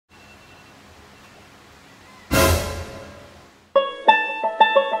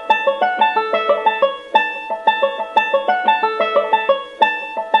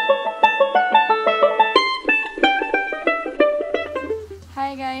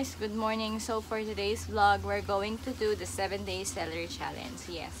guys! Good morning! So for today's vlog, we're going to do the 7-day celery challenge.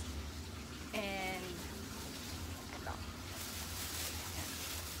 Yes. And ito.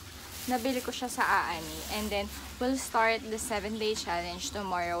 Nabili ko siya sa Aani. And then, we'll start the 7-day challenge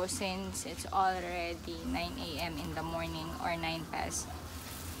tomorrow since it's already 9 AM in the morning or 9 past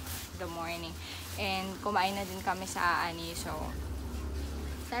the morning. And kumain na din kami sa Aani. So,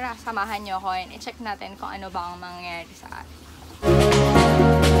 tara, samahan nyo ako and i-check natin kung ano ba ang mangyayari sa atin.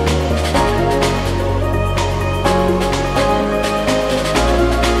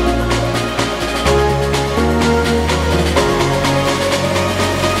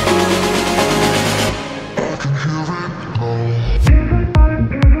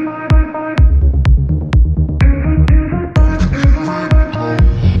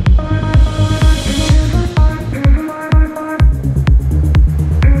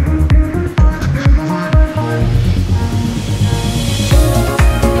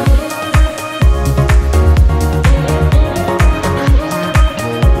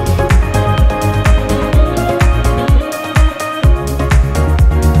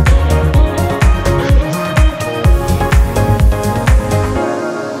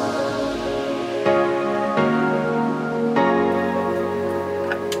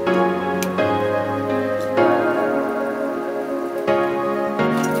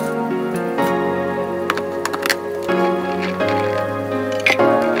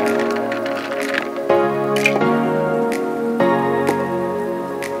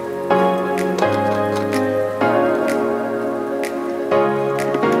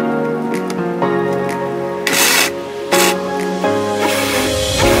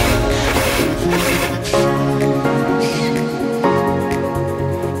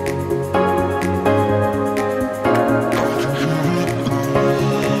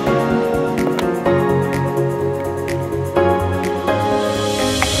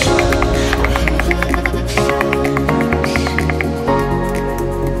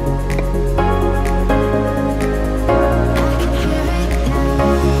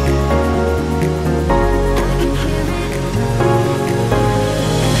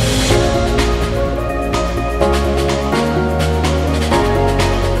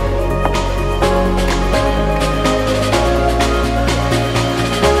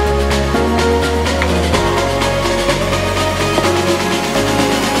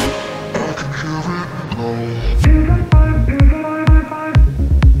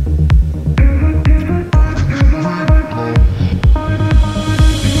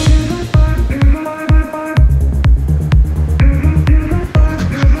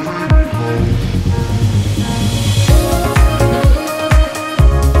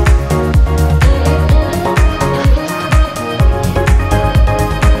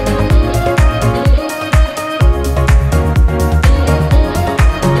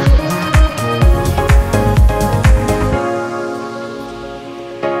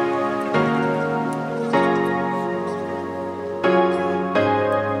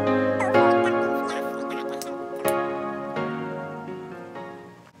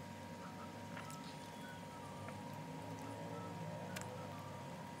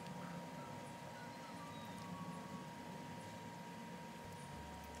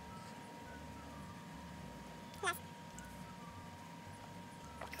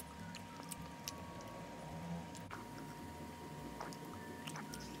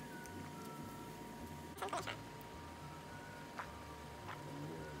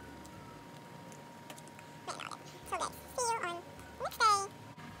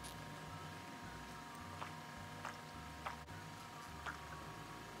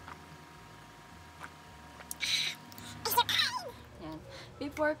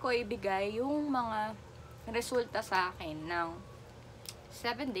 Before ko ibigay yung mga resulta sa akin ng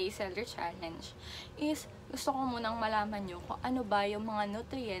 7-day celery challenge is gusto ko munang malaman nyo kung ano ba yung mga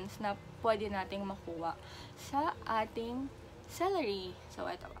nutrients na pwede nating makuha sa ating celery. So,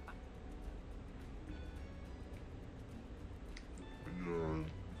 ito ba?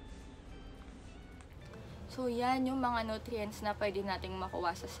 So, yan yung mga nutrients na pwede nating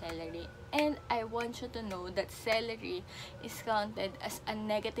makuha sa celery. And I want you to know that celery is counted as a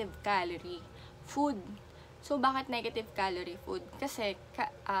negative calorie food. So, bakit negative calorie food? Kasi,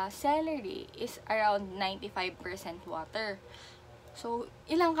 celery is around 95% water. So,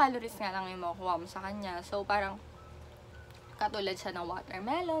 ilang calories nga lang yung makukuha mo sa kanya. So, parang, katulad siya ng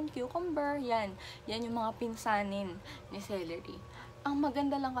watermelon, cucumber, yan. Yan yung mga pinsanin ni celery. Ang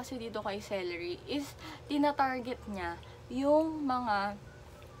maganda lang kasi dito kay celery is tina-target niya yung mga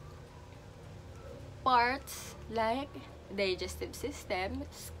parts like digestive system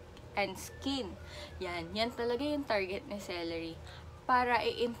and skin. Yan talaga yung target ni celery. para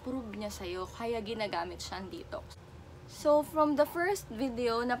i-improve niya sa'yo. Kaya ginagamit siya ang detox. So, from the first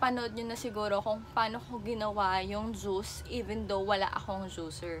video, napanood nyo na siguro kung paano ko ginawa yung juice even though wala akong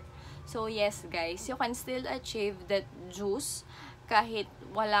juicer. So, yes guys, you can still achieve that juice kahit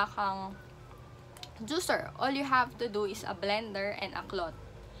wala kang juicer. All you have to do is a blender and a cloth.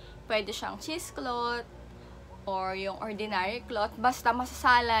 Pwede siyang cheesecloth or yung ordinary cloth, basta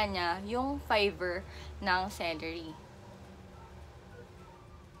masasala niya yung fiber ng celery.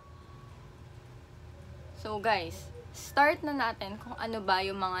 So guys, start na natin kung ano ba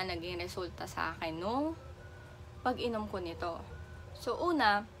yung mga naging resulta sa akin nung pag-inom ko nito. So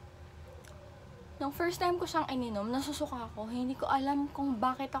una, nung first time ko siyang ininom, nasusuka ako. Hindi ko alam kung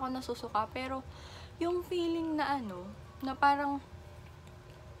bakit ako nasusuka, pero yung feeling na na parang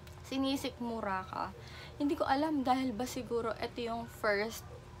sinisikmura ka. Hindi ko alam dahil ba siguro ito yung first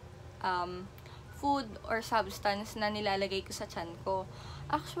food or substance na nilalagay ko sa tiyan ko.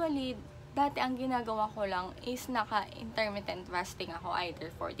 Actually, dati ang ginagawa ko lang is naka-intermittent fasting ako,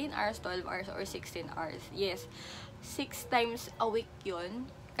 either 14 hours, 12 hours, or 16 hours. Yes, 6 times a week yun.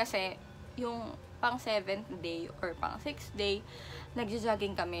 Kasi yung pang 7th day or pang 6th day,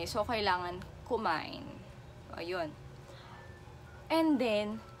 nagja-jogging kami. So, kailangan kumain. So, ayun. And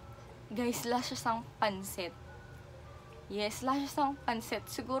then, guys, lashes ang pansit. Yes, lashes ang pansit.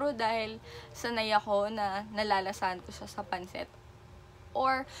 Siguro dahil sanay ako na nalalasahan ko siya sa pansit.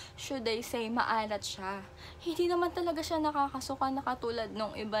 Or, should I say, maalat siya. Hindi naman talaga siya nakakasuka na katulad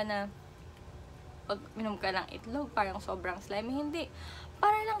nung iba na pag minom ka ng itlog, parang sobrang slimy. Hindi.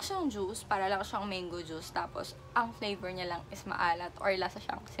 Para lang siyang juice, para lang siyang mango juice. Tapos, ang flavor niya lang is maalat or lasa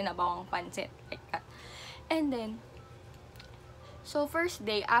siyang sinabawang pansit. Like that. And then, so, first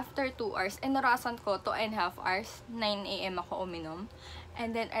day, after 2 hours, inurasan ko 2.5 hours, 9 AM ako uminom.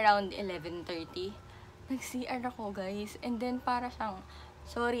 And then, around 11:30, nag-CR ako, guys. And then, para siyang,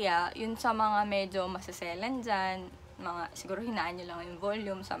 sorry yun sa mga medyo masaselan dyan, siguro hinaan nyo lang yung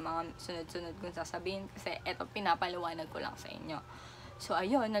volume sa mga sunod-sunod kong sasabihin. Kasi, eto, pinapaliwanag ko lang sa inyo. So,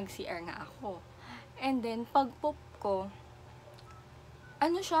 ayun, nag-CR nga ako. And then, pag-poop ko,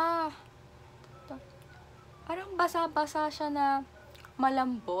 siya, parang basa-basa siya na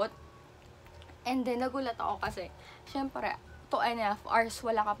malambot. And then, nagulat ako kasi, syempre, 2.5 hours,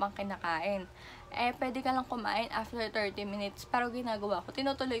 wala ka pang kinakain. Pwede ka lang kumain after 30 minutes. Pero ginagawa ko,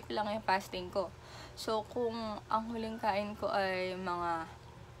 tinutuloy ko lang yung fasting ko. So, kung ang huling kain ko ay mga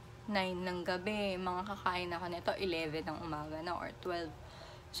 9 ng gabi, mga kakain ako nito, 11 ng umaga na or 12.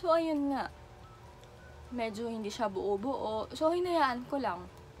 So, ayun nga. Medyo hindi siya buo-buo. So, hinayaan ko lang.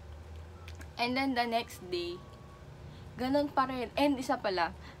 And then, the next day, ganun pa rin. And isa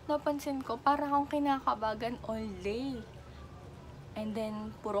pala, napansin ko, para akong kinakabagan all day. And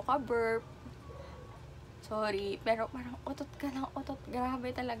then, puro ka burp. Sorry, pero parang utot ka ng utot.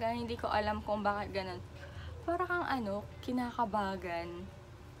 Grabe talaga, hindi ko alam kung bakit ganun. Para kang kinakabagan.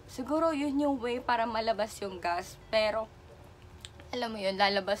 Siguro yun yung way para malabas yung gas. Pero, alam mo yun,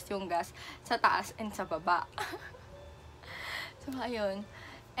 lalabas yung gas sa taas and sa baba. So, ayun.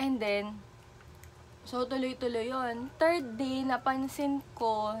 And then, so, tuloy-tuloy yun. Third day, napansin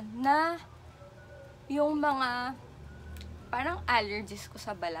ko na yung mga parang allergies ko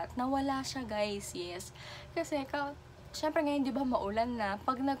sa balat, nawala siya, guys. Yes. Kasi, syempre ngayon, di ba, maulan na.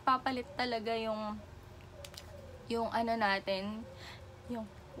 Pag nagpapalit talaga yung natin, yung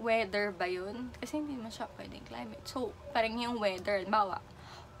weather ba yun? Kasi hindi naman siya pwedeng climate. So, parang yung weather, bawa,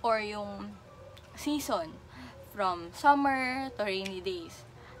 or yung season, from summer to rainy days.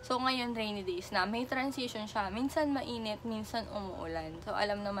 So, ngayon, rainy days na, may transition siya. Minsan mainit, minsan umuulan. So,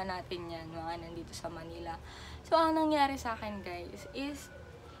 alam naman natin yan, mga nandito sa Manila. So, ang nangyari sa akin, guys, is,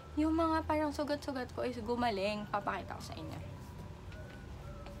 yung mga parang sugat-sugat ko is gumaling. Papakita ko sa inyo.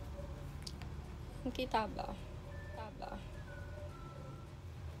 Kita ba?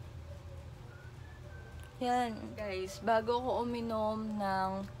 Yan, guys. Bago ko uminom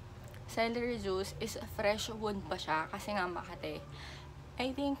ng celery juice, is fresh wound pa siya. Kasi nga Makati. I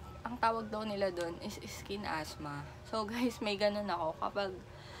think, ang tawag daw nila doon is skin asthma. So, guys, may ganun ako. Kapag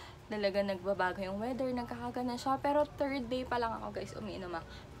talaga nagbabago yung weather, nagkakaganan siya. Pero, third day pa lang ako, guys, umiinom.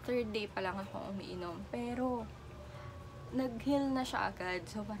 Third day pa lang ako umiinom. Pero, nag-heal na siya agad.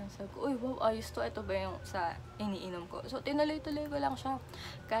 So, parang sabi ko, uy, wow, ayos to. Ito ba yung sa iniinom ko? So, tinuloy-tuloy ko lang siya.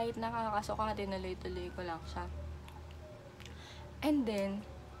 Kahit nakakasuka, tinuloy-tuloy ko lang siya. And then,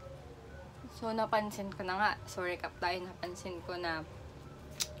 so, napansin ko na nga. So, recap tayo. Napansin ko na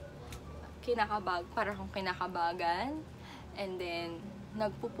para akong kinakabagan. And then,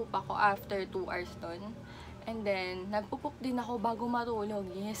 nagpupup ako after 2 hours doon. And then, nagpupup din ako bago matulog.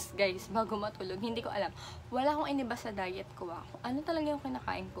 Yes, guys, bago matulog. Hindi ko alam. Wala akong iniba sa diet ko. Kung ano talaga yung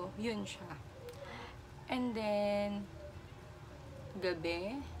kinakain ko, yun siya. And then,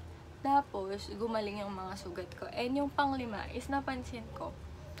 gabi. Tapos, gumaling yung mga sugat ko. And yung pang-5 is napansin ko,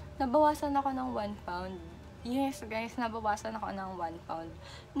 nabawasan ako ng 1 pound. Yes, guys, nabawasan ako ng 1 pound.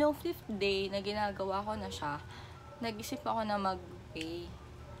 No 5th day na ginagawa ko na siya, nag-isip ako na mag-pay.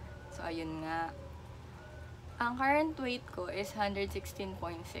 So, ayun nga. Ang current weight ko is 116.6.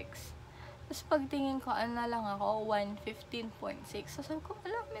 Tapos, pagtingin ko, ano na lang ako, 115.6. So, sabi ko,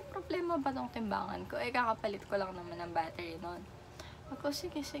 may problema ba tong timbangan ko? Kakapalit ko lang naman ng battery nun. Ako,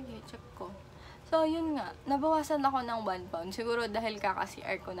 sige, check ko. So, yun nga, nabawasan ako ng 1 pound. Siguro dahil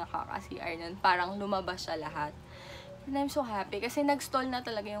kaka-CR ko na kaka-CR nun, parang lumabas siya lahat. And I'm so happy kasi nag-stall na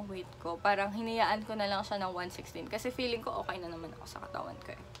talaga yung weight ko. Parang hinayaan ko na lang siya ng 116 kasi feeling ko okay na naman ako sa katawan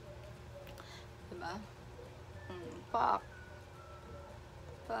ko eh. Diba? Fuck.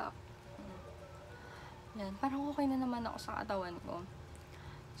 Yan, parang okay na naman ako sa katawan ko.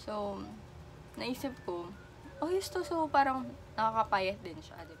 So, naisip ko, yes to, so parang nakakapayat din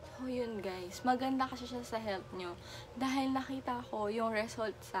siya, diba? So, yun guys, maganda kasi siya sa health nyo. Dahil nakita ko yung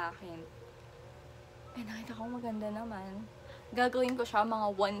result sa akin. Nakita ko maganda naman. Gagawin ko siya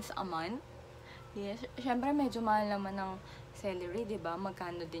mga once a month. Yes, syempre medyo mahal naman ng celery, diba?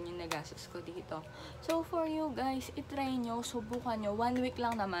 Magkano din yung nagastos ko dito. So, for you guys, itry nyo, subukan nyo. 1 week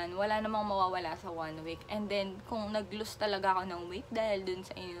lang naman. Wala namang mawawala sa 1 week. And then, kung nag-lose talaga ako ng weight dahil dun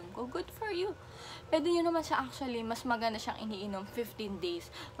sa ininom ko, good for you. Pwede nyo naman siya actually, mas maganda siyang iniinom 15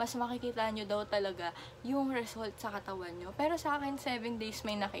 days. Mas makikita nyo daw talaga yung result sa katawan nyo. Pero sa akin, 7 days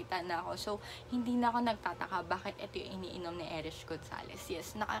may nakita na ako. So, hindi na ako nagtataka bakit ito yung iniinom ni Erich Gonzalez.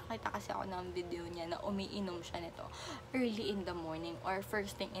 Yes, nakakita kasi ako ng video niya na umiinom siya nito early in the morning or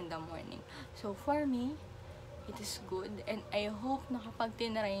first thing in the morning. So, for me, it is good. And I hope na kapag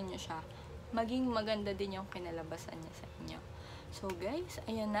tinry nyo siya, maging maganda din yung kinalabasan niya sa inyo. So guys,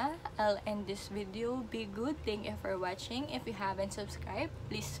 ayun na. I'll end this video. Be good. Thank you for watching. If you haven't subscribed,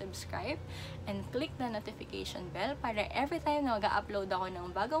 please subscribe and click the notification bell para every time na mag-upload ako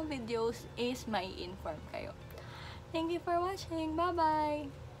ng bagong videos is mai-inform kayo. Thank you for watching.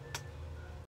 Bye-bye!